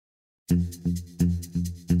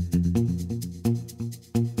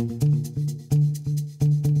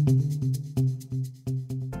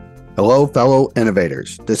Hello, fellow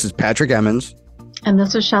innovators. This is Patrick Emmons. And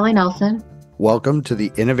this is Shelley Nelson. Welcome to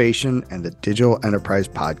the Innovation and the Digital Enterprise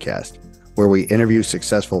Podcast, where we interview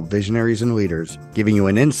successful visionaries and leaders, giving you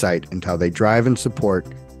an insight into how they drive and support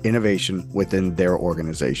innovation within their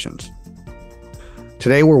organizations.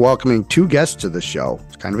 Today, we're welcoming two guests to the show.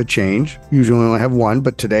 It's kind of a change. Usually we only have one,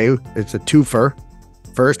 but today it's a twofer.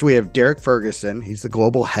 First, we have Derek Ferguson. He's the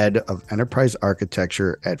Global Head of Enterprise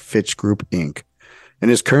Architecture at Fitch Group, Inc. In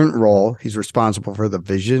his current role, he's responsible for the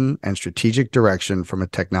vision and strategic direction from a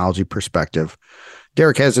technology perspective.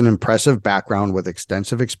 Derek has an impressive background with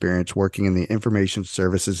extensive experience working in the information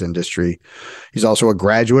services industry. He's also a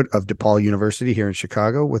graduate of DePaul University here in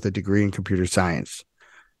Chicago with a degree in computer science.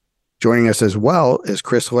 Joining us as well is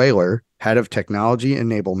Chris Layler, Head of Technology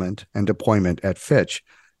Enablement and Deployment at Fitch,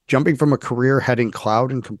 jumping from a career heading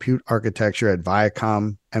cloud and compute architecture at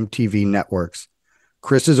Viacom MTV Networks.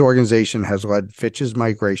 Chris's organization has led Fitch's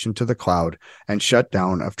migration to the cloud and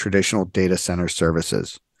shutdown of traditional data center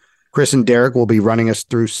services. Chris and Derek will be running us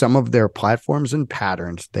through some of their platforms and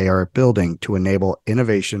patterns they are building to enable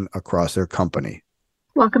innovation across their company.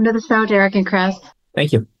 Welcome to the show, Derek and Chris.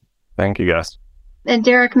 Thank you. Thank you, guys. And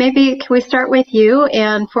Derek, maybe can we start with you?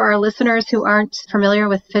 And for our listeners who aren't familiar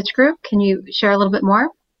with Fitch Group, can you share a little bit more?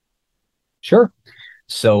 Sure.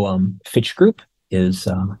 So Fitch Group is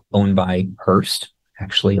owned by Hearst.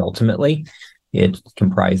 Actually, ultimately, it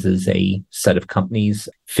comprises a set of companies.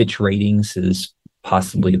 Fitch Ratings is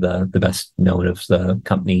possibly the best known of the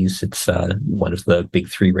companies. It's one of the big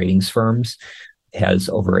three ratings firms. It has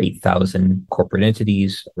over 8,000 corporate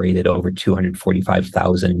entities, rated over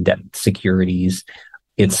 245,000 debt securities.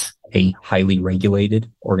 It's a highly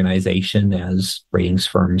regulated organization, as ratings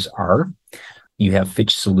firms are. You have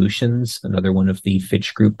Fitch Solutions, another one of the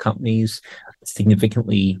Fitch Group companies,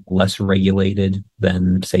 significantly less regulated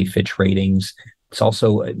than, say, Fitch Ratings. It's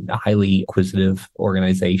also a highly acquisitive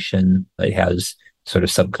organization. It has sort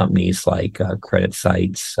of sub-companies like Credit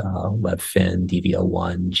Sites, LevFin,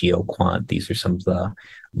 DVL1, GeoQuant. These are some of the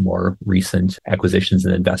more recent acquisitions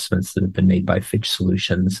and investments that have been made by Fitch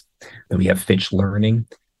Solutions. Then we have Fitch Learning,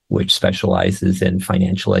 which specializes in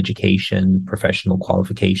financial education, professional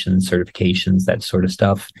qualifications, certifications, that sort of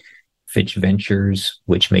stuff. Fitch Ventures,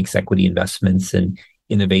 which makes equity investments in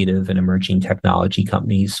innovative and emerging technology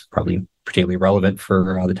companies, probably particularly relevant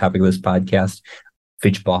for the topic of this podcast.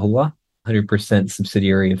 Fitch Bahua, 100%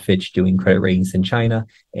 subsidiary of Fitch doing credit ratings in China,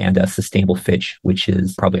 and Sustainable Fitch, which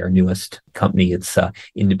is probably our newest company. It's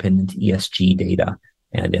independent ESG data,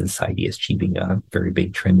 and inside ESG being a very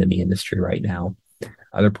big trend in the industry right now.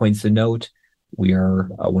 Other points of note, we are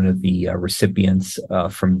one of the recipients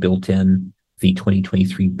from Built-In, the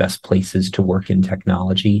 2023 Best Places to Work in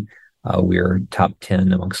Technology. We're top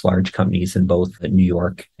 10 amongst large companies in both New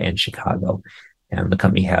York and Chicago. And the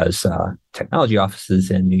company has technology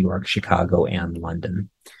offices in New York, Chicago, and London.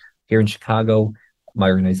 Here in Chicago, my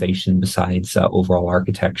organization, besides overall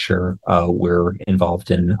architecture, we're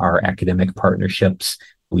involved in our academic partnerships.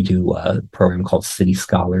 We do a program called City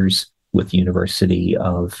Scholars with the University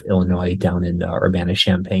of Illinois down in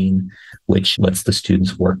Urbana-Champaign, which lets the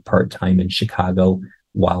students work part-time in Chicago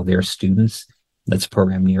while they're students. That's a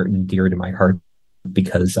program near and dear to my heart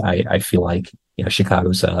because I feel like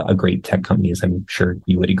Chicago's a great tech company, as I'm sure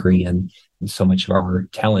you would agree. And so much of our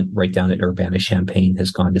talent right down at Urbana-Champaign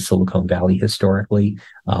has gone to Silicon Valley historically.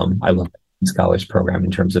 I love the Scholars program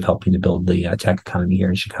in terms of helping to build the tech economy here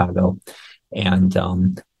in Chicago. And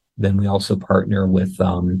then we also partner with,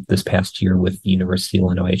 this past year, with the University of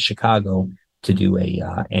Illinois at Chicago to do a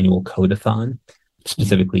annual Codeathon.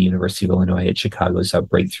 Specifically, University of Illinois at Chicago's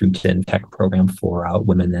Breakthrough in Tech program for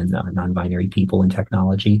women and non-binary people in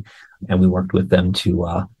technology. And we worked with them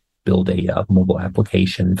to build a mobile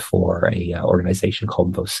application for a organization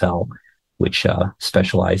called Vocell, which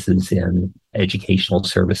specializes in educational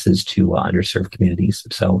services to underserved communities.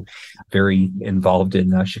 So very involved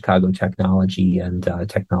in Chicago technology and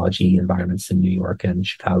technology environments in New York and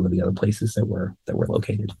Chicago, the other places that we're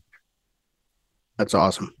located. That's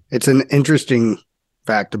awesome. It's an interesting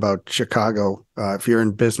fact about Chicago. If you're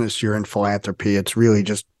in business, you're in philanthropy, it's really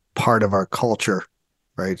just part of our culture,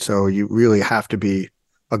 right? So you really have to be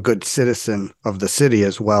a good citizen of the city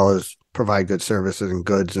as well as provide good services and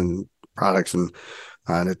goods and products. And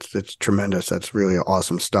it's tremendous. That's really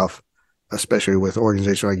awesome stuff, especially with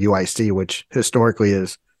organizations like UIC, which historically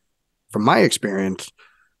is, from my experience,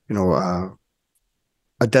 a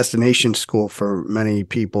destination school for many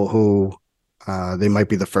people who they might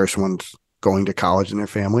be the first ones going to college in their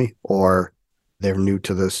family, or They're new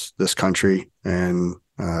to this country, and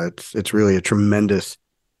it's really a tremendous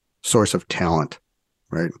source of talent,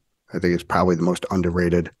 right? I think it's probably the most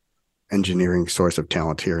underrated engineering source of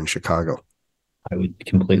talent here in Chicago. I would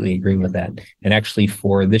completely agree with that. And actually,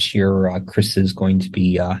 for this year, Chris is going to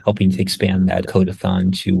be helping to expand that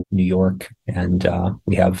Codathon to New York, and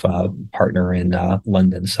we have a partner in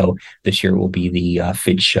London. So this year will be the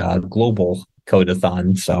Fitch Global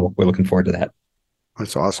Codathon. So we're looking forward to that.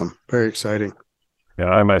 That's awesome. Very exciting. Yeah,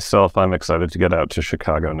 I'm excited to get out to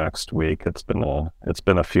Chicago next week. It's been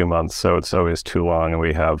a few months, so it's always too long, and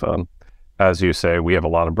we have. As you say, we have a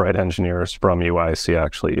lot of bright engineers from UIC,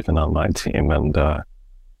 actually, even on my team, and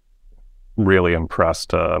really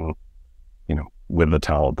impressed, with the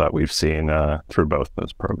talent that we've seen through both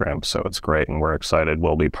those programs. So it's great, and we're excited.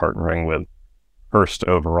 We'll be partnering with Hearst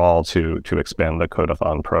overall to expand the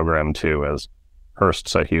Codathon program too, as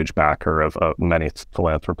Hearst's a huge backer of many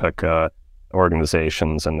philanthropic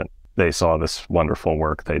organizations, and they saw this wonderful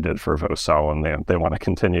work they did for VOSO, and they want to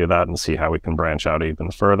continue that and see how we can branch out even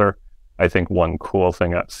further. I think one cool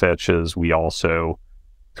thing at Fitch is we also,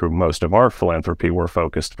 through most of our philanthropy, we're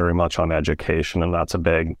focused very much on education, and that's a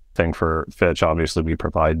big thing for Fitch. Obviously, we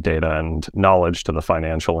provide data and knowledge to the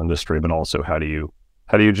financial industry, but also how do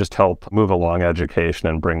you just help move along education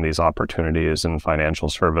and bring these opportunities in financial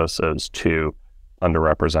services to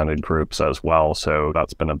underrepresented groups as well. So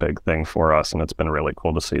that's been a big thing for us, and it's been really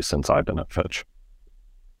cool to see since I've been at Fitch.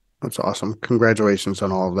 That's awesome. Congratulations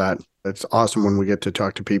on all of that. It's awesome when we get to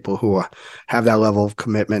talk to people who have that level of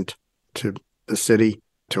commitment to the city,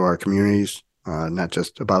 to our communities, not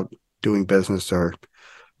just about doing business or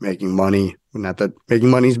making money. Not that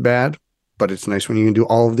making money is bad, but it's nice when you can do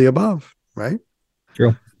all of the above, right?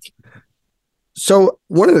 True. So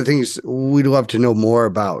one of the things we'd love to know more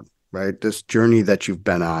about, right, this journey that you've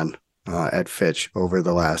been on at Fitch over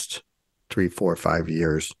the last 3, 4, 5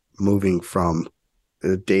 years, moving from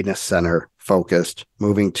the data center focused,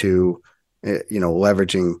 moving to,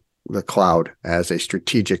 leveraging the cloud as a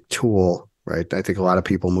strategic tool, right? I think a lot of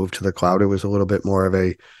people moved to the cloud. It was a little bit more of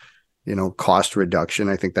a, cost reduction.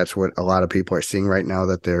 I think that's what a lot of people are seeing right now,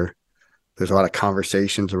 that there's a lot of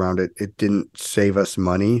conversations around it. It didn't save us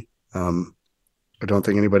money. I don't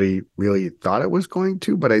think anybody really thought it was going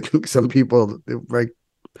to, but I think some people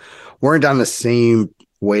weren't on the same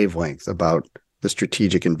wavelength about the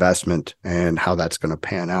strategic investment and how that's going to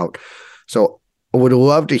pan out. So I would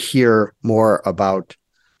love to hear more about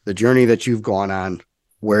the journey that you've gone on,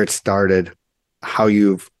 where it started, how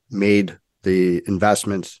you've made the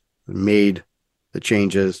investments, made the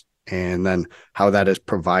changes, and then how that has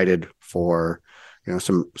provided for,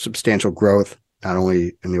 some substantial growth, not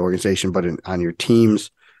only in the organization, but on your teams,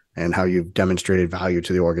 and how you've demonstrated value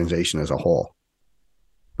to the organization as a whole.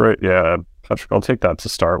 Great. Yeah, Patrick, I'll take that to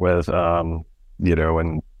start with.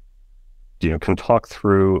 Can talk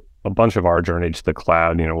through a bunch of our journey to the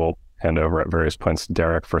cloud. We'll hand over at various points to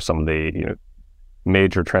Derek for some of the,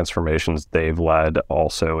 major transformations they've led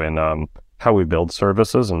also in how we build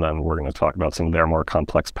services. And then we're going to talk about some of their more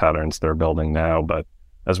complex patterns they're building now. But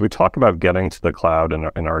as we talk about getting to the cloud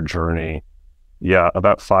in our journey,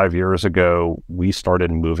 about 5 years ago, we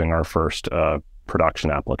started moving our first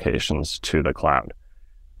production applications to the cloud.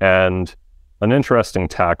 And an interesting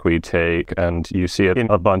tack we take, and you see it in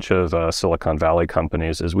a bunch of Silicon Valley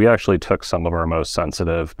companies, is we actually took some of our most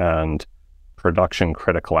sensitive and production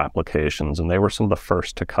critical applications, and they were some of the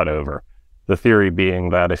first to cut over. The theory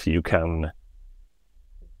being that if you can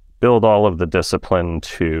build all of the discipline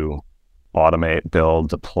to automate, build,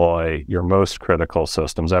 deploy your most critical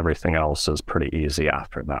systems, everything else is pretty easy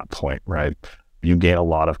after that point, right? You gain a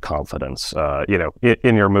lot of confidence,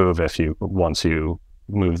 in your move once you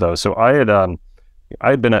move those. So I had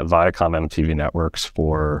been at Viacom MTV Networks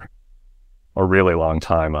for a really long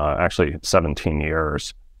time, actually 17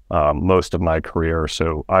 years, most of my career.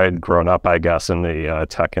 So I had grown up, I guess, in the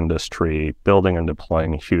tech industry, building and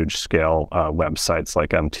deploying huge scale websites like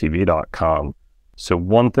MTV.com. So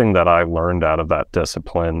one thing that I learned out of that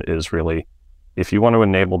discipline is really, if you want to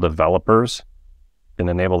enable developers and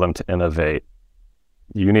enable them to innovate,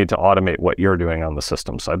 you need to automate what you're doing on the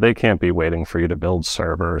system side. They can't be waiting for you to build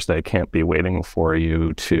servers. They can't be waiting for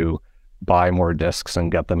you to buy more disks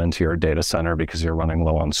and get them into your data center because you're running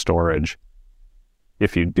low on storage.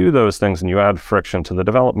 If you do those things and you add friction to the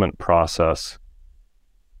development process,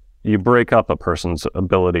 you break up a person's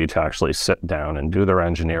ability to actually sit down and do their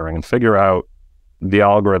engineering and figure out the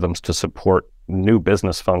algorithms to support new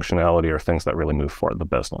business functionality or things that really move forward the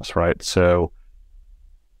business, right? So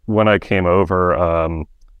when I came over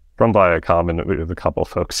from Viacom, and we have a couple of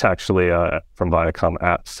folks actually from Viacom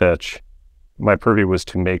at Fitch, my purview was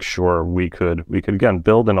to make sure we could again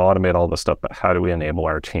build and automate all this stuff, but how do we enable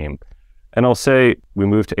our team? And I'll say we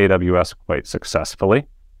moved to AWS quite successfully.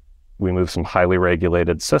 We moved some highly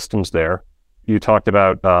regulated systems there. You talked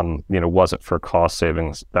about, was it for cost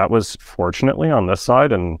savings? That was fortunately on this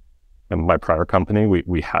side, and in my prior company,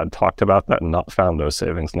 we had talked about that and not found those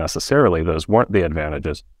savings necessarily. Those weren't the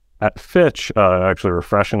advantages. At Fitch, actually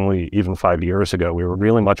refreshingly, even 5 years ago, we were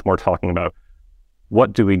really much more talking about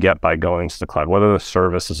what do we get by going to the cloud? What are the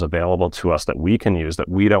services available to us that we can use that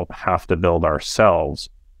we don't have to build ourselves,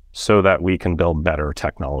 so that we can build better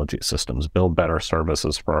technology systems, build better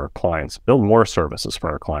services for our clients, build more services for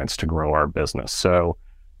our clients to grow our business. So,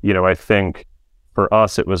 I think for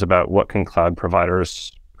us, it was about what can cloud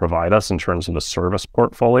providers provide us in terms of the service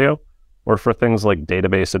portfolio, or for things like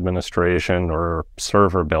database administration or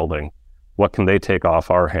server building, what can they take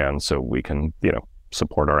off our hands so we can,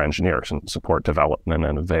 support our engineers and support development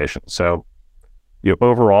and innovation. So,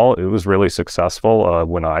 overall, it was really successful.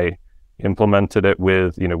 When I implemented it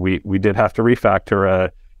with, we did have to refactor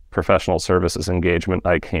a professional services engagement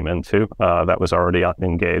I came into that was already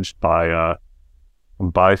engaged by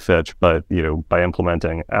Fitch, but by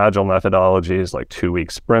implementing agile methodologies like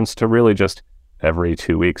 2-week sprints to really just every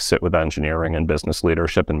 2 weeks sit with engineering and business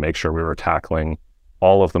leadership and make sure we were tackling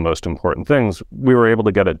all of the most important things, we were able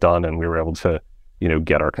to get it done, and we were able to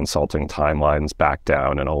get our consulting timelines back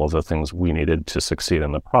down and all of the things we needed to succeed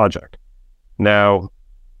in the project. Now,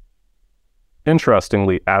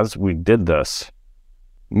 interestingly, as we did this,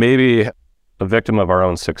 maybe a victim of our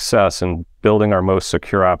own success in building our most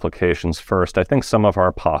secure applications first, I think some of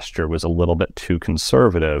our posture was a little bit too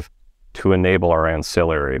conservative to enable our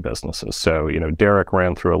ancillary businesses. So, Derek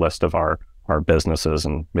ran through a list of our businesses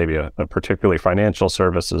and maybe a particularly financial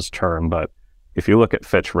services term, but if you look at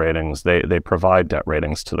Fitch ratings, they provide debt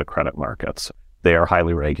ratings to the credit markets. They are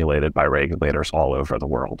highly regulated by regulators all over the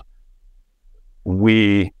world.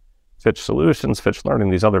 Fitch Solutions, Fitch Learning,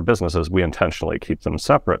 these other businesses, we intentionally keep them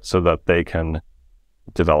separate so that they can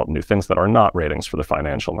develop new things that are not ratings for the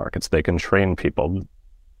financial markets. They can train people.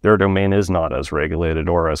 Their domain is not as regulated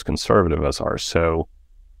or as conservative as ours. So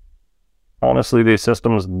honestly, these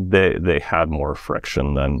systems, they had more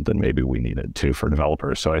friction than maybe we needed to for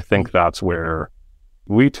developers. So I think that's where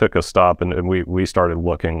we took a stop and we started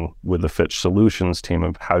looking with the Fitch Solutions team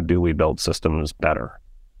of how do we build systems better?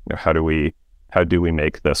 How do we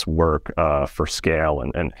make this work for scale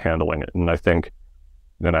and handling it? And I think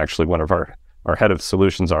then actually one of our head of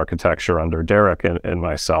solutions architecture under Derek and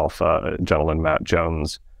myself, a gentleman, Matt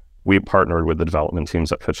Jones, we partnered with the development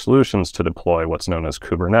teams at Fitch Solutions to deploy what's known as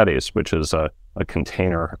Kubernetes, which is a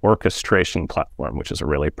container orchestration platform, which is a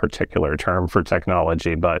really particular term for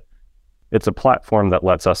technology, but it's a platform that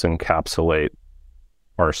lets us encapsulate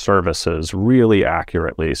our services really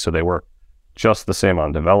accurately so they work just the same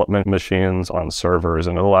on development machines, on servers,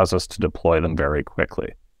 and it allows us to deploy them very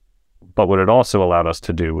quickly. But what it also allowed us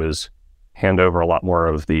to do is hand over a lot more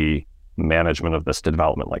of the management of this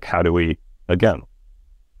development. Like, how do we, again,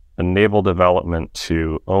 enable development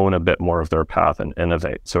to own a bit more of their path and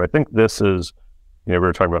innovate? So I think this is, we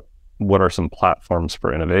were talking about what are some platforms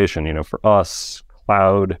for innovation. For us,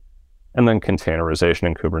 cloud and then containerization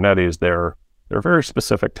and Kubernetes, they're very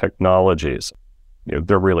specific technologies.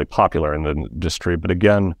 They're really popular in the industry, but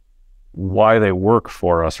again, why they work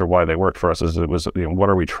for us or why they worked for us is it was, what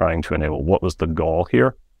are we trying to enable? What was the goal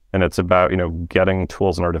here? And it's about, getting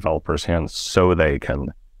tools in our developers' hands so they can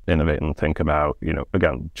innovate and think about,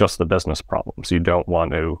 again, just the business problems. You don't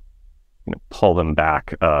want to, pull them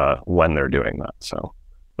back when they're doing that. So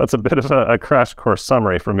that's a bit of a crash course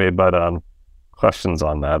summary for me, but questions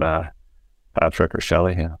on that, Patrick or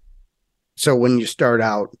Shelley? Yeah. So when you start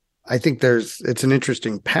out, I think it's an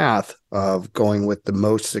interesting path of going with the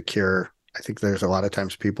most secure. I think there's a lot of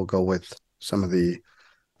times people go with some of the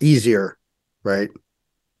easier, right,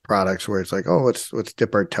 products where it's like, oh, let's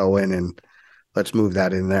dip our toe in and let's move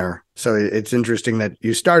that in there. So it's interesting that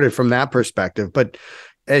you started from that perspective. But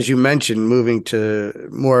as you mentioned, moving to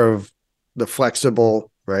more of the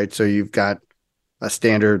flexible, right? So you've got a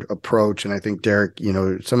standard approach. And I think, Derek,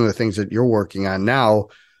 some of the things that you're working on now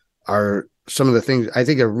are some of the things I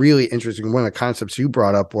think are really interesting. One of the concepts you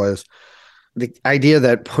brought up was the idea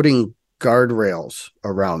that putting guardrails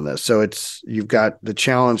around this. So you've got the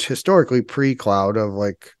challenge historically pre-cloud of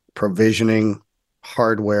like provisioning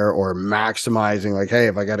hardware or maximizing, like, hey,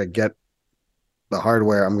 if I got to get the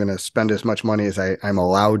hardware, I'm going to spend as much money as I'm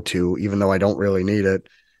allowed to, even though I don't really need it,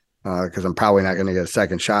 because I'm probably not going to get a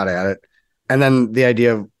second shot at it. And then the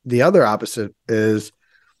idea of the other opposite is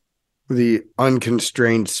the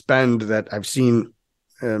unconstrained spend that I've seen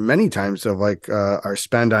many times of like our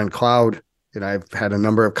spend on cloud I've had a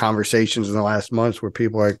number of conversations in the last months where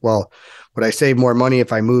people are like, well, would I save more money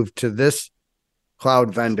if I move to this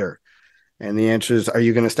cloud vendor? And the answer is, are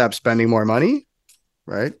you going to stop spending more money?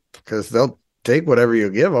 Right? Because they'll take whatever you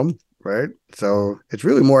give them. Right. So it's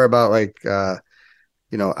really more about like,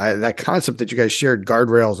 that concept that you guys shared,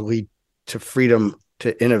 guardrails lead to freedom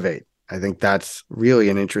to innovate. I think that's really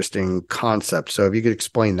an interesting concept. So if you could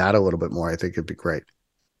explain that a little bit more, I think it'd be great.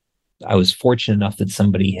 I was fortunate enough that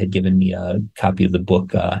somebody had given me a copy of the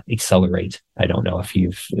book Accelerate. I don't know if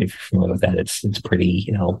you're familiar with that. It's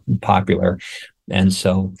pretty popular, and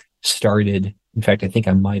so started. In fact, I think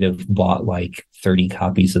I might have bought like 30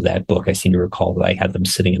 copies of that book. I seem to recall that I had them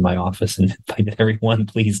sitting in my office and invited everyone,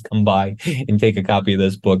 please come by and take a copy of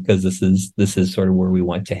this book, because this is sort of where we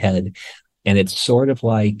want to head. And it's sort of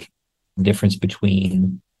like the difference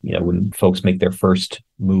between when folks make their first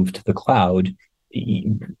move to the cloud.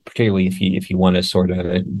 Particularly if you want to sort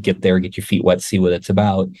of get there, get your feet wet, see what it's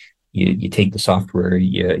about, you take the software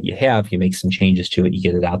you have, you make some changes to it, you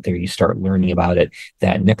get it out there, you start learning about it.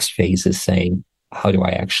 That next phase is saying, how do I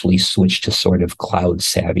actually switch to sort of cloud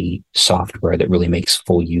savvy software that really makes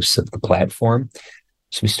full use of the platform?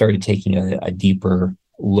 So we started taking a deeper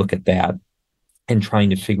look at that and trying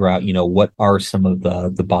to figure out, what are some of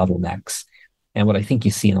the bottlenecks. And what I think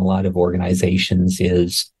you see in a lot of organizations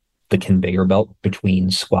is the conveyor belt between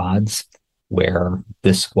squads, where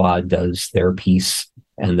this squad does their piece,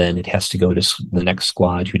 and then it has to go to the next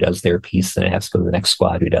squad who does their piece, and it has to go to the next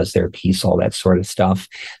squad who does their piece, all that sort of stuff.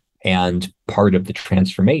 And part of the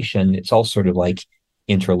transformation, it's all sort of like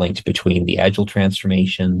interlinked between the agile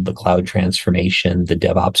transformation, the cloud transformation, the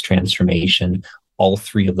DevOps transformation. All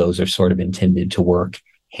three of those are sort of intended to work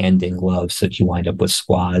hand in glove, so that you wind up with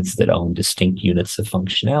squads that own distinct units of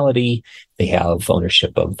functionality. They have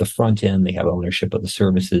ownership of the front end, they have ownership of the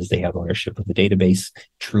services, they have ownership of the database,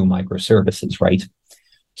 true microservices, right?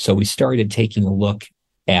 So we started taking a look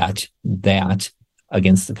at that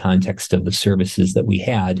against the context of the services that we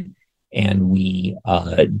had, and we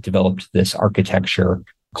developed this architecture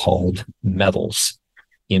called Metals,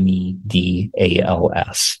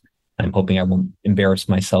 MEDALS. I'm hoping I won't embarrass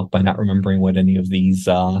myself by not remembering what any of these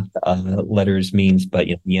letters means, but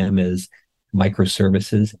the M is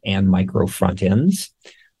microservices and micro front ends.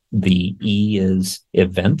 The E is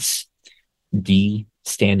events. D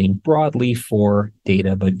standing broadly for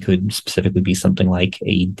data, but could specifically be something like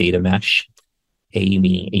a data mesh. A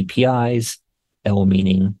meaning APIs, L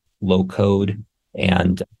meaning low code,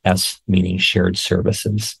 and S meaning shared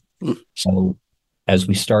services. So as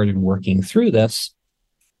we started working through this,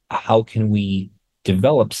 how can we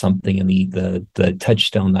develop something? And the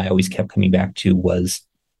touchstone I always kept coming back to was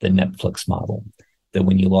the Netflix model. That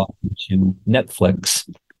when you log into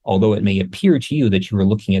Netflix, although it may appear to you that you are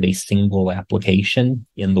looking at a single application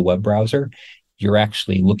in the web browser, you're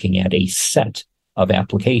actually looking at a set of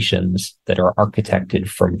applications that are architected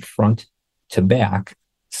from front to back,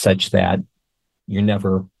 such that you're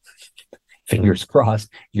never, fingers crossed,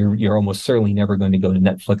 you're almost certainly never going to go to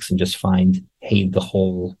Netflix and just find, hey, the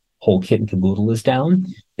whole kit and caboodle is down,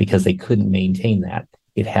 because they couldn't maintain that.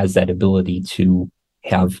 It has that ability to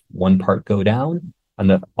have one part go down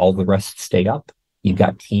and all the rest stay up. You've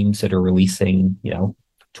got teams that are releasing,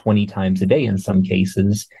 20 times a day in some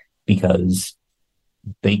cases, because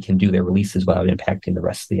they can do their releases without impacting the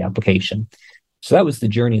rest of the application. So that was the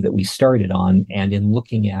journey that we started on. And in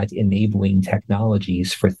looking at enabling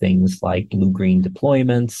technologies for things like blue-green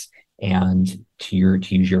deployments, and to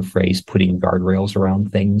use your phrase, putting guardrails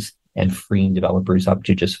around things and freeing developers up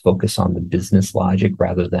to just focus on the business logic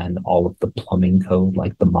rather than all of the plumbing code,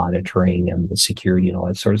 like the monitoring and the security and all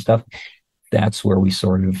that sort of stuff. That's where we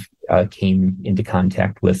sort of came into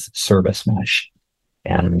contact with service mesh.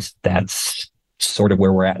 And that's sort of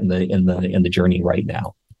where we're at in the journey right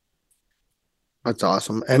now. That's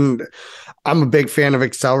awesome. And I'm a big fan of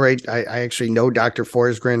Accelerate. I actually know Dr.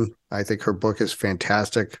 Forsgren. I think her book is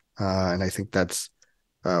fantastic. And I think that's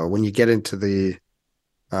when you get into the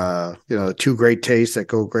two great tastes that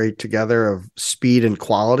go great together of speed and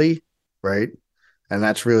quality, right? And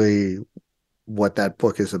that's really what that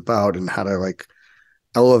book is about, and how to like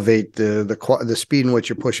elevate the speed in which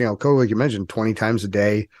you're pushing out code, like you mentioned, 20 times a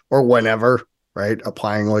day or whenever, right?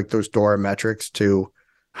 Applying like those DORA metrics to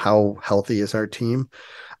how healthy is our team.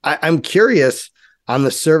 I'm curious on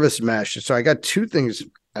the service mesh. So I got two things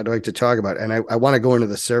I'd like to talk about, and I want to go into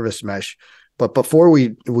the service mesh. But before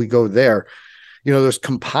we go there, those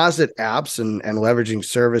composite apps and leveraging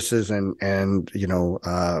services and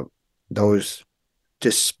those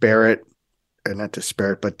distinct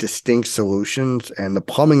solutions and the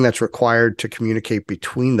plumbing that's required to communicate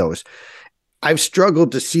between those. I've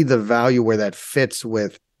struggled to see the value where that fits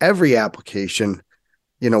with every application.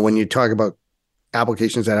 When you talk about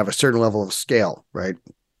applications that have a certain level of scale, right?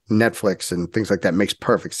 Netflix and things like that makes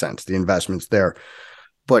perfect sense. The investment's there.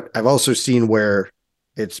 But I've also seen where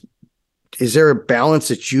is there a balance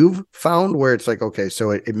that you've found where it's like, okay,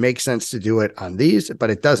 so it makes sense to do it on these, but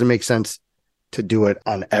it doesn't make sense to do it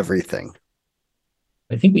on everything?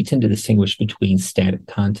 I think we tend to distinguish between static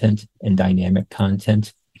content and dynamic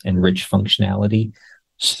content and rich functionality.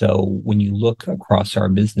 So when you look across our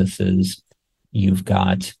businesses, you've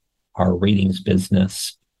got our ratings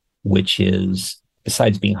business, which is,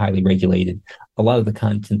 besides being highly regulated, a lot of the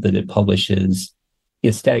content that it publishes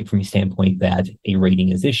is static from a standpoint that a rating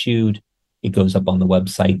is issued, it goes up on the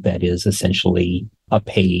website, that is essentially a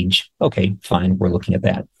page. Okay, fine, we're looking at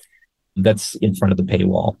that. That's in front of the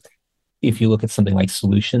paywall. If you look at something like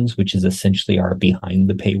solutions, which is essentially our behind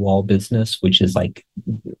the paywall business, which is like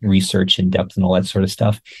research in depth and all that sort of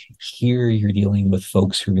stuff, here you're dealing with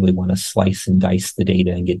folks who really want to slice and dice the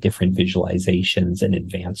data and get different visualizations and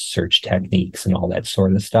advanced search techniques and all that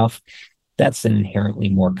sort of stuff. That's an inherently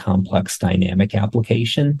more complex dynamic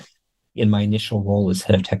application. In my initial role as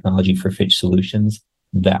head of technology for Fitch Solutions,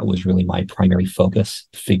 that was really my primary focus,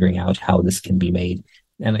 figuring out how this can be made.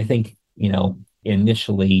 And I think,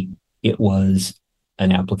 initially, it was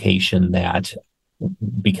an application that,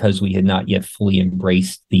 because we had not yet fully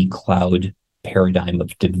embraced the cloud paradigm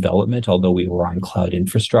of development, although we were on cloud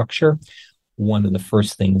infrastructure, one of the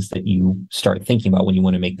first things that you start thinking about when you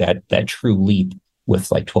want to make that true leap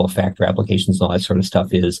with like 12-factor applications and all that sort of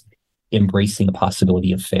stuff is embracing the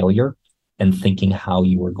possibility of failure and thinking how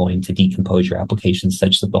you are going to decompose your application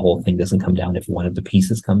such that the whole thing doesn't come down if one of the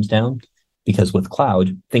pieces comes down. Because with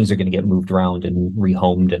cloud, things are going to get moved around and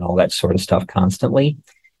rehomed and all that sort of stuff constantly.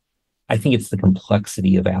 I think it's the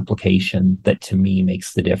complexity of application that, to me,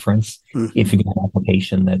 makes the difference. Mm-hmm. If you get an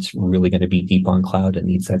application that's really going to be deep on cloud, it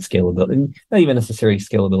needs that scalability, not even necessarily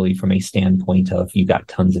scalability from a standpoint of you got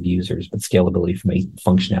tons of users, but scalability from a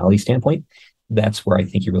functionality standpoint. That's where I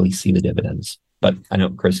think you really see the dividends. But I know,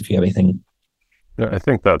 Chris, if you have anything. Yeah, I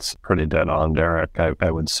think that's pretty dead on, Derek. I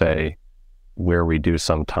would say where we do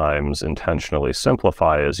sometimes intentionally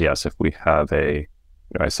simplify is, yes, if we have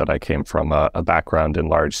I said I came from a background in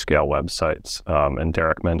large scale websites, and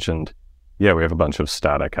Derek mentioned, we have a bunch of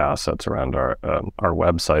static assets around our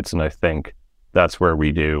websites. And I think that's where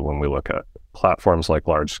we do, when we look at platforms like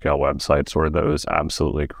large scale websites or those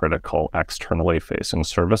absolutely critical externally facing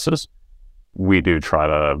services, we do try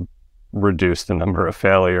to reduce the number of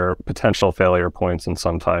potential failure points. And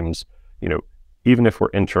sometimes, even if we're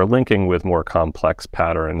interlinking with more complex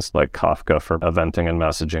patterns like Kafka for eventing and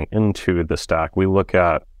messaging into the stack, we look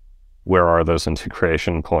at where are those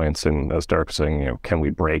integration points. And as Derek's saying, can we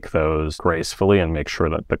break those gracefully and make sure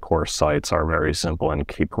that the core sites are very simple and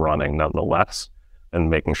keep running nonetheless, and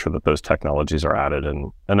making sure that those technologies are added in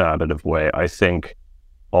an additive way. I think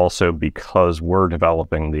also because we're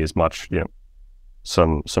developing these much,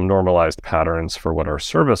 some normalized patterns for what our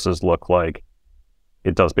services look like,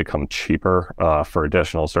 it does become cheaper for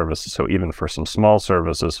additional services. So even for some small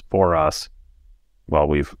services for us,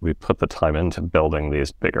 we've put the time into building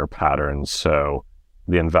these bigger patterns, so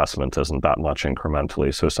the investment isn't that much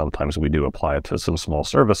incrementally. So sometimes we do apply it to some small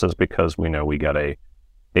services because we know we get a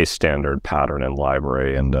standard pattern and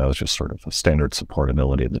library, and just sort of a standard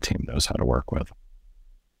supportability the team knows how to work with.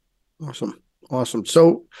 Awesome.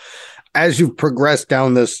 So as you've progressed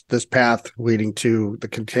down this path leading to the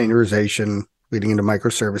containerization, leading into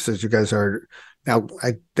microservices, you guys are now,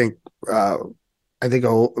 I think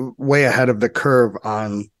way ahead of the curve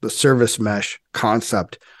on the service mesh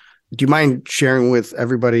concept. Do you mind sharing with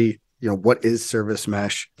everybody, what is service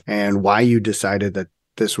mesh and why you decided that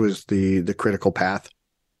this was the critical path?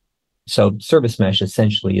 So service mesh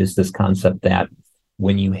essentially is this concept that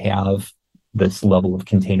when you have this level of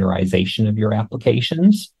containerization of your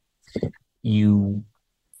applications, you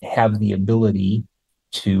have the ability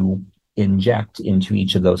to inject into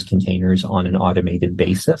each of those containers on an automated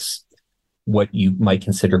basis what you might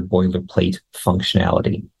consider boilerplate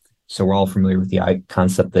functionality. So we're all familiar with the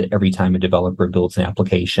concept that every time a developer builds an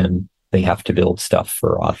application, they have to build stuff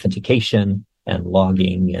for authentication and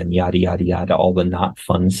logging and yada, yada, yada, all the not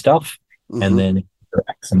fun stuff. Mm-hmm. And then for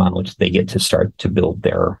X amount, they get to start to build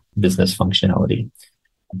their business functionality.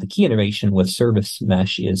 The key innovation with service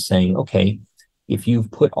mesh is saying, okay, if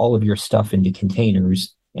you've put all of your stuff into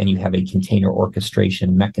containers and you have a container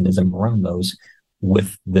orchestration mechanism around those,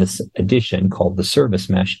 with this addition called the service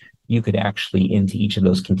mesh, you could actually, into each of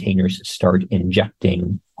those containers, start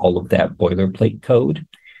injecting all of that boilerplate code,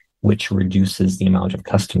 which reduces the amount of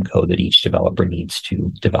custom code that each developer needs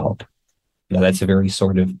to develop. Now, that's a very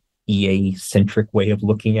sort of EA-centric way of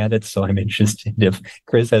looking at it. So I'm interested if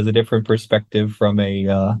Chris has a different perspective from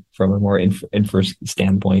a more infra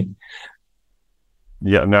standpoint.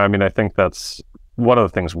 Yeah, no, I mean, I think that's one of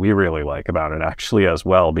the things we really like about it actually as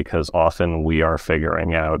well, because often we are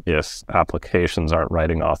figuring out if applications aren't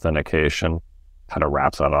writing authentication, how to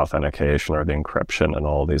wrap that authentication or the encryption and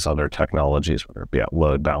all these other technologies, whether it be at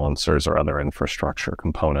load balancers or other infrastructure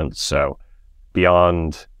components. So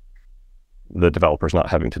beyond the developers not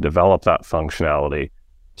having to develop that functionality,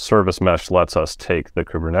 Service Mesh lets us take the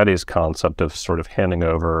Kubernetes concept of sort of handing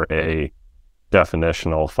over a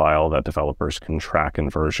definitional file that developers can track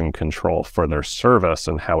and version control for their service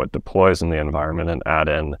and how it deploys in the environment, and add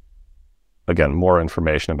in, again, more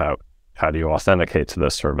information about how do you authenticate to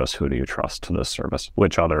this service, who do you trust to this service,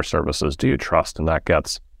 which other services do you trust, and that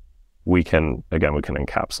gets, we can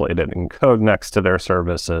encapsulate it in code next to their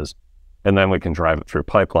services, and then we can drive it through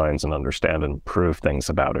pipelines and understand and prove things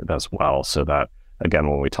about it as well. So that, again,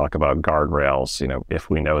 when we talk about guardrails, if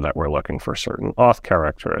we know that we're looking for certain auth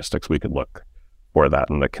characteristics, we could look for that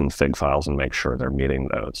in the config files and make sure they're meeting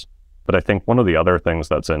those. But I think one of the other things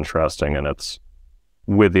that's interesting, and it's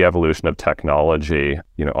with the evolution of technology,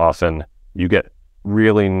 often you get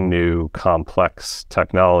really new complex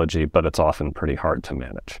technology, but it's often pretty hard to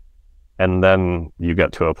manage. And then you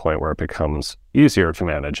get to a point where it becomes easier to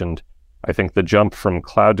manage. And I think the jump from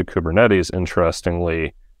cloud to Kubernetes,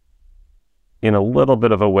 interestingly, in a little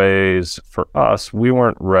bit of a ways for us, we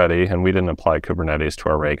weren't ready, and we didn't apply Kubernetes to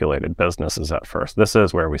our regulated businesses at first. This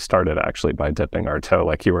is where we started actually by dipping our toe,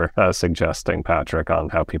 like you were suggesting, Patrick, on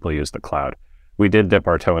how people use the cloud. We did dip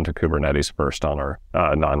our toe into Kubernetes first on our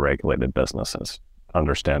non-regulated businesses,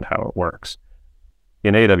 understand how it works.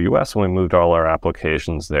 In AWS, when we moved all our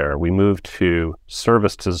applications there, we moved to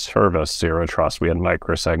service-to-service zero trust. We had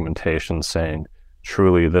microsegmentation saying,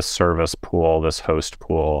 truly, this service pool, this host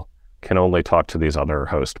pool, can only talk to these other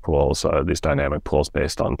host pools, these dynamic pools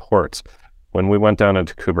based on ports. When we went down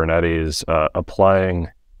into Kubernetes, applying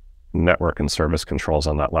network and service controls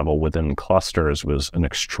on that level within clusters was an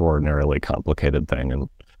extraordinarily complicated thing. And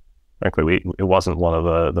frankly, it wasn't one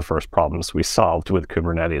of the first problems we solved with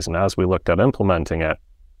Kubernetes. And as we looked at implementing it,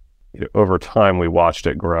 over time, we watched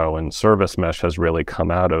it grow, and Service Mesh has really come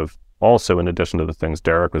out of, also in addition to the things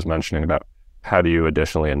Derek was mentioning about how do you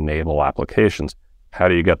additionally enable applications, how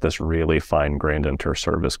do you get this really fine-grained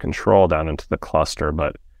inter-service control down into the cluster,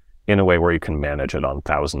 but in a way where you can manage it on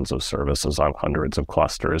thousands of services, on hundreds of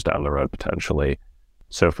clusters down the road potentially.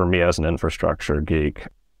 So for me as an infrastructure geek,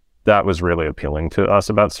 that was really appealing to us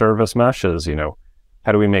about Service Mesh is,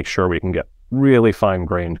 how do we make sure we can get really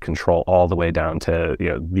fine-grained control all the way down to,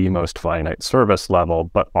 the most finite service level,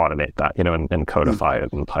 but automate that, and codify it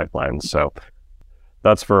in pipelines. So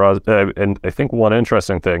that's for us. And I think one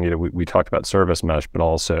interesting thing, we talked about Service Mesh, but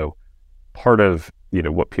also part of,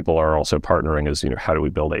 what people are also partnering is, how do we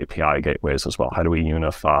build API gateways as well? How do we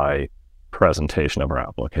unify presentation of our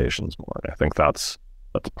applications more? And I think that's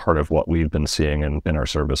part of what we've been seeing in our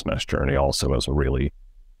Service Mesh journey also as a really,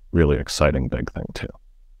 really exciting big thing too.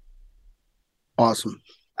 Awesome.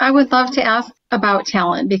 I would love to ask about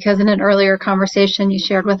talent, because in an earlier conversation you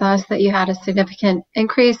shared with us that you had a significant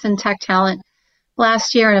increase in tech talent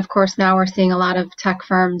last year. And of course, now we're seeing a lot of tech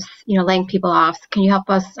firms, laying people off. Can you help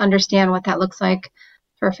us understand what that looks like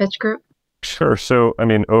for Fitch Group? Sure. So,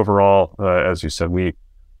 overall, as you said, we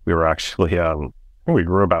were actually, we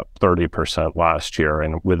grew about 30% last year,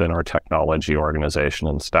 and within our technology organization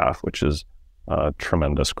and staff, which is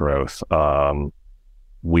tremendous growth.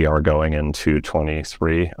 We are going into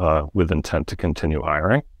 23 with intent to continue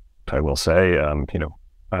hiring. I will say,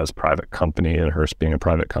 as a private company, and Hearst being a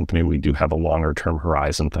private company, we do have a longer term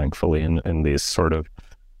horizon, thankfully, in these sort of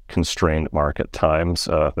constrained market times,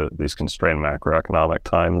 these constrained macroeconomic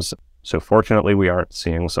times. So fortunately, we aren't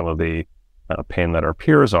seeing some of the pain that our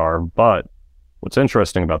peers are. But what's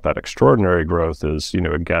interesting about that extraordinary growth is,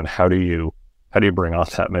 again, how do you bring on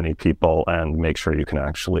that many people and make sure you can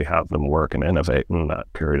actually have them work and innovate in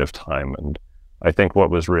that period of time? And I think what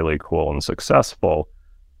was really cool and successful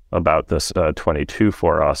about this 22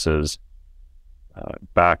 for us is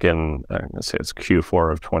back in, I'm going to say it's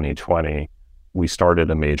Q4 of 2020, we started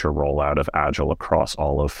a major rollout of Agile across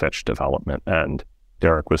all of Fitch development. And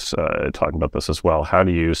Derek was talking about this as well. How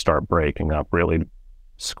do you start breaking up really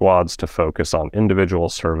squads to focus on individual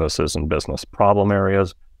services and business problem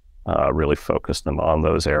areas, really focus them on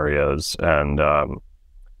those areas? And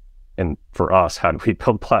for us, how do we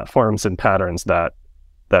build platforms and patterns that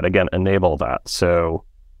again, enable that? So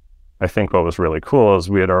I think what was really cool is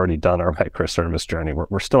we had already done our microservice journey.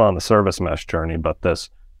 We're still on the Service Mesh journey, but this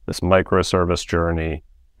microservice journey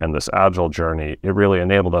and this agile journey, it really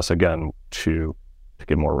enabled us again to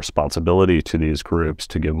give more responsibility to these groups,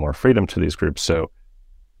 to give more freedom to these groups. So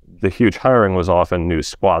the huge hiring was often new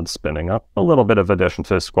squads spinning up. A little bit of addition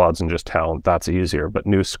to squads and just talent, that's easier, but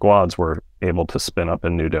new squads were able to spin up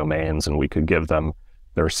in new domains, and we could give them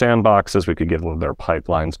their sandboxes, we could give them their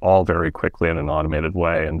pipelines all very quickly in an automated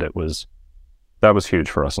way. And that was huge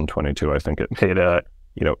for us in 22. I think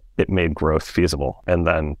it made growth feasible. And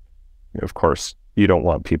then, of course, you don't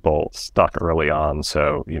want people stuck early on.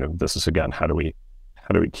 So, this is again, how do we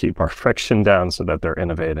keep our friction down so that they're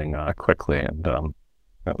innovating quickly? And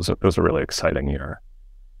it was a really exciting year.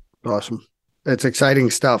 Awesome. It's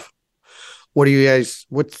exciting stuff. What do you guys,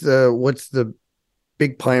 what's the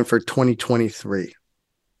big plan for 2023?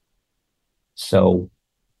 So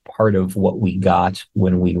part of what we got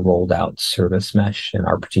when we rolled out Service Mesh in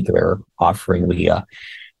our particular offering, we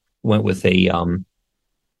went with a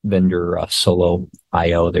vendor solo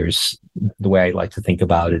IO. There's the way I like to think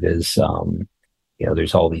about it is,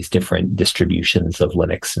 there's all these different distributions of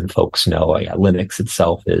Linux, and folks know Linux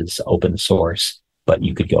itself is open source, but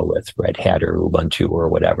you could go with Red Hat or Ubuntu or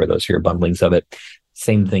whatever. Those are your bundlings of it.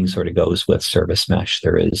 Same thing sort of goes with Service Mesh.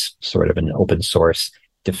 There is sort of an open source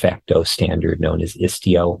de facto standard known as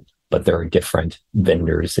Istio, but there are different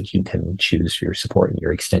vendors that you can choose for your support and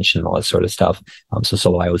your extension and all that sort of stuff. So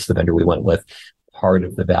SoloIO was the vendor we went with. Part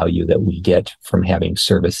of the value that we get from having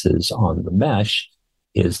services on the mesh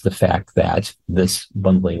is the fact that this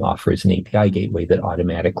bundling offers an API gateway that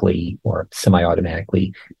automatically or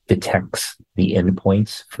semi-automatically detects the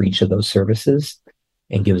endpoints for each of those services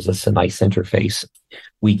and gives us a nice interface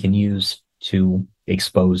we can use to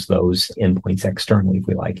expose those endpoints externally if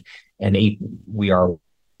we like. And we are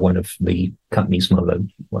one of the companies, one of the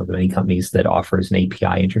many companies that offers an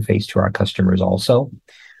API interface to our customers also.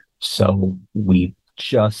 So we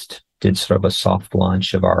just did sort of a soft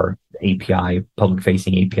launch of our API,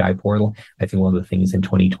 public-facing API portal. I think one of the things in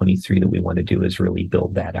 2023 that we want to do is really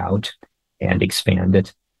build that out and expand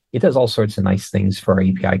it. It does all sorts of nice things for our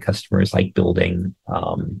API customers, like building.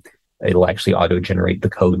 It'll actually auto-generate the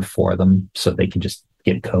code for them, so they can just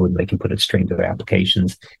get code and they can put it straight into their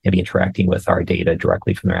applications and be interacting with our data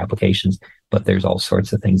directly from their applications. But there's all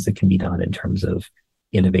sorts of things that can be done in terms of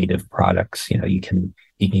innovative products. You can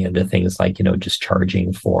get into things like, just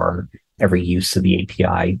charging for every use of the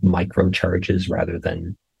API, micro charges rather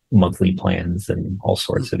than monthly plans, and all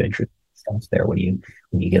sorts of interesting stuff there when you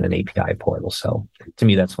get an API portal. So to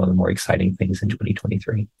me, that's one of the more exciting things in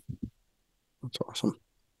 2023. That's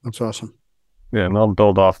awesome. Yeah, and I'll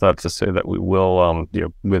build off that to say that we will,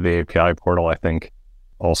 with the API portal, I think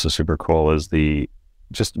also super cool is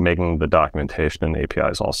just making the documentation and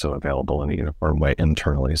APIs also available in a uniform way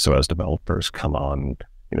internally. So as developers come on,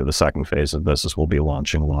 the second phase of this is we'll be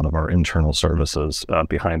launching a lot of our internal services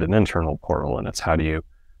behind an internal portal. And it's how do you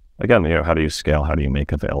scale, how do you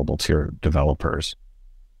make available to your developers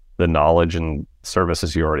the knowledge and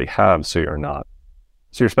services you already have, so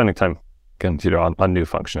you're spending time on new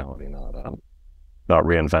functionality, not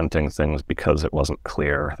reinventing things because it wasn't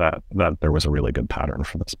clear that there was a really good pattern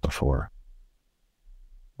for this before.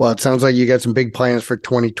 Well, it sounds like you got some big plans for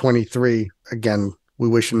 2023. Again, we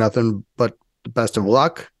wish you nothing but the best of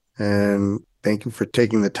luck. And thank you for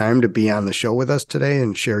taking the time to be on the show with us today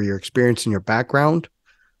and share your experience and your background.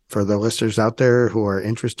 For the listeners out there who are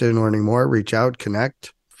interested in learning more, reach out,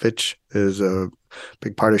 connect. Fitch is a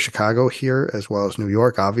big part of Chicago here, as well as New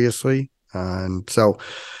York, obviously. And so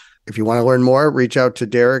if you want to learn more, reach out to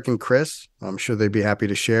Derek and Chris. I'm sure they'd be happy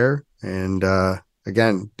to share. And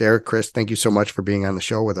again, Derek, Chris, thank you so much for being on the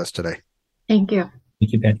show with us today. Thank you.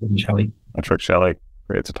 Thank you, Patrick and Shelley. Patrick, Shelley,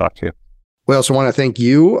 great to talk to you. We also want to thank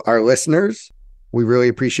you, our listeners. We really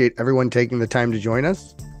appreciate everyone taking the time to join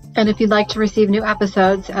us. And if you'd like to receive new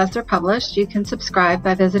episodes as they're published, you can subscribe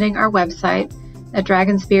by visiting our website at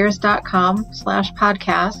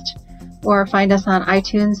dragonspears.com/podcast, or find us on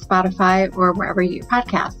iTunes, Spotify, or wherever you get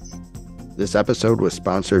podcasts. This episode was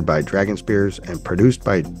sponsored by Dragon Spears and produced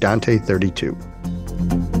by Dante32.